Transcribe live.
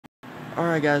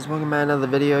Alright guys, welcome back to another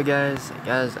video guys.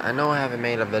 Guys, I know I haven't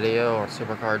made a video on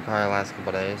Supercard probably the last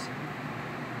couple days.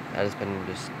 I've just been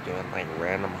doing like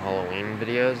random Halloween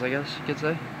videos, I guess you could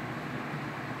say.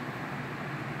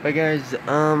 But guys,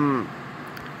 I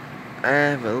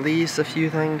have at least a few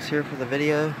things here for the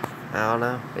video. I don't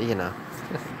know, but you know.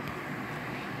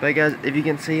 But guys, if you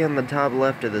can see on the top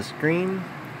left of the screen,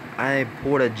 I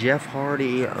pulled a Jeff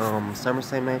Hardy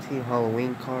SummerSlam 19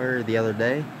 Halloween card the other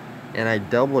day. And I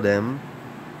doubled him,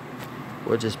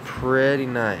 which is pretty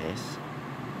nice.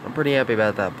 I'm pretty happy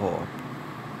about that pull.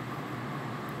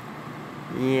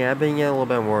 Yeah, I've been getting a little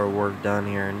bit more work done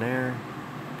here and there.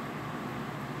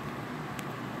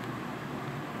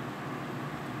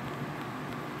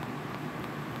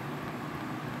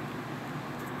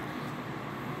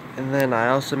 And then I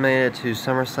also made it to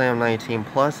SummerSlam 19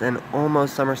 Plus and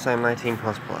almost SummerSlam 19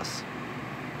 Plus Plus.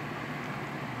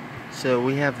 So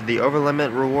we have the over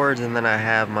limit rewards, and then I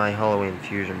have my Halloween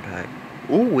fusion pack.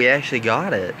 Ooh, we actually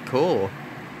got it. Cool.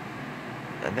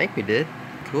 I think we did.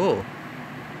 Cool.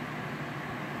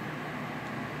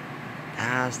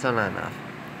 Still not enough.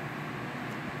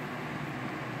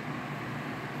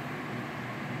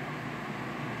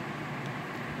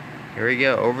 Here we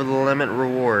go. Over the limit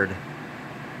reward.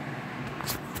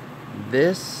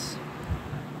 This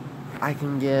I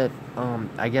can get.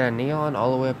 I get a neon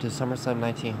all the way up to SummerSlam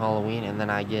 19 Halloween, and then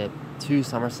I get 2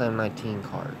 SummerSlam 19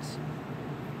 cards.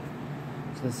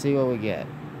 So let's see what we get.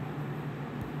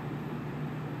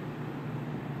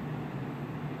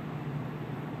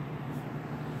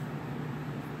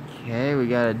 Okay, we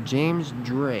got a James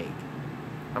Drake.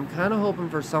 I'm kind of hoping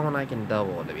for someone I can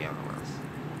double, to be honest.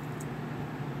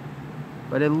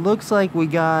 But it looks like we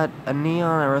got a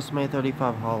neon at WrestleMania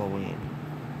 35 Halloween.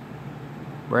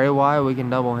 Bray Wyatt, we can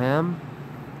double him.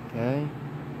 Okay.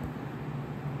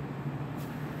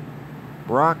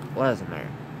 Brock Lesnar.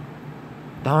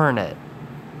 Darn it.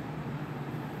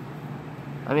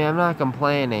 I mean, I'm not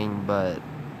complaining, but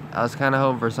I was kind of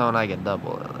hoping for someone I could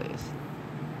double at least.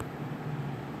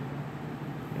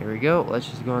 Here we go. Let's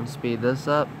just go and speed this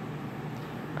up.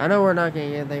 I know we're not going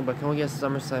to get anything, but can we get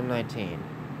SummerSlam 19?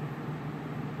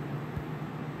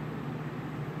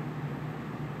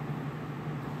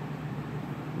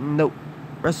 Nope.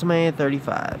 WrestleMania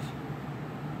 35.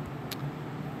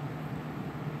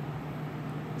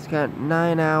 It's got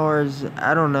 9 hours.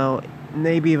 I don't know.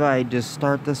 Maybe if I just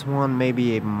start this one,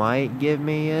 maybe it might give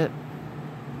me it.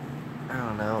 I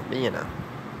don't know. But you know.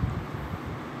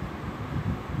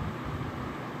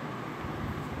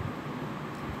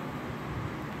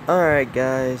 Alright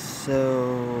guys,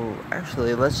 so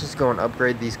actually let's just go and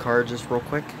upgrade these cards just real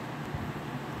quick.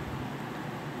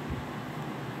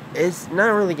 It's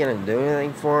not really gonna do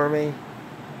anything for me,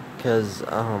 because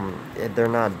they're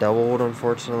not doubled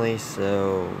unfortunately,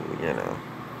 so you know.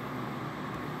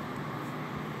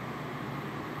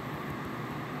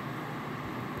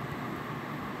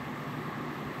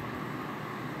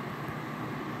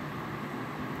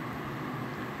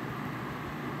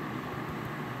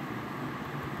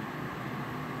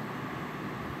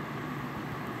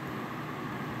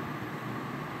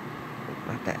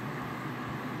 Like that.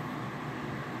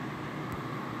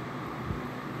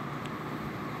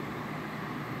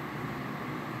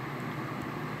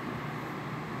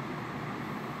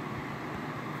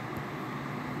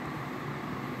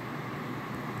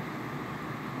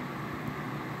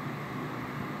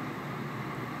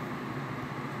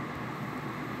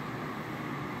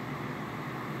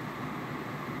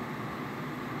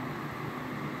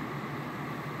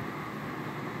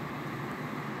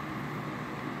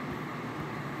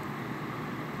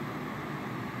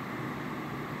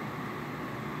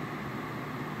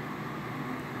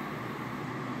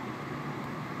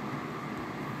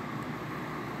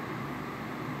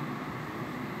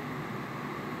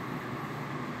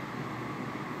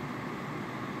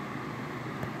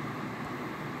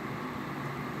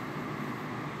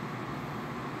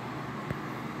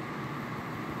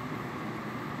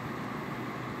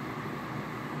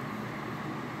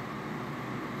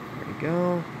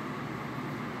 Go.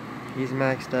 He's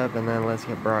maxed up, and then let's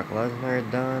get Brock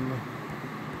Lesnar done.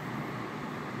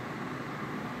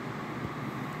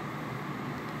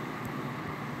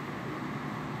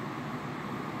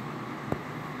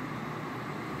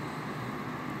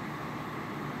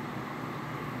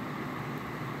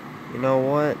 You know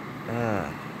what?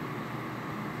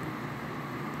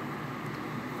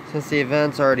 Since the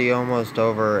event's already almost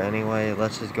over anyway,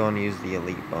 let's just go and use the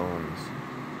Elite Bones.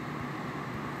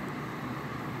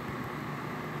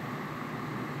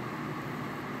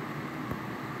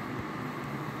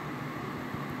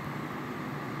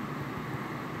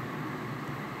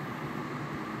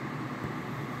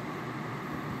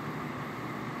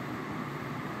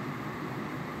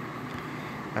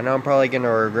 I know I'm probably gonna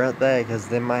regret that because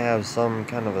they might have some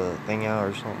kind of a thing out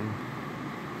or something.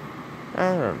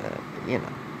 I don't know, but you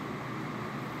know.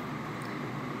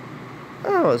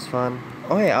 Oh, it was fun.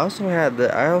 Oh yeah,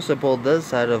 I also pulled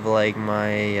this out of like my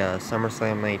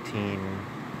SummerSlam 19.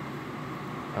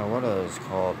 What are those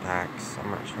called? Packs?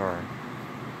 I'm not sure.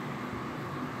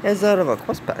 It's out of a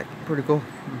quest pack. Pretty cool.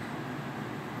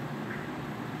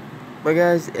 But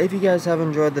guys, if you guys have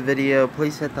enjoyed the video,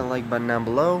 please hit the like button down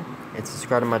below and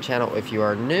subscribe to my channel if you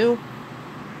are new.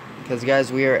 Because guys,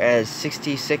 we are at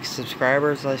 66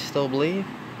 subscribers, I still believe.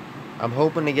 I'm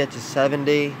hoping to get to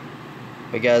 70.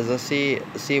 But guys, let's see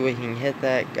if we can hit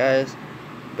that, guys.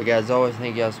 But guys, always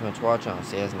thank you guys so much for watching. I'll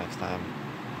see you guys next time.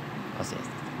 I'll see you guys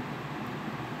next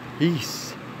time.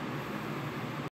 Peace.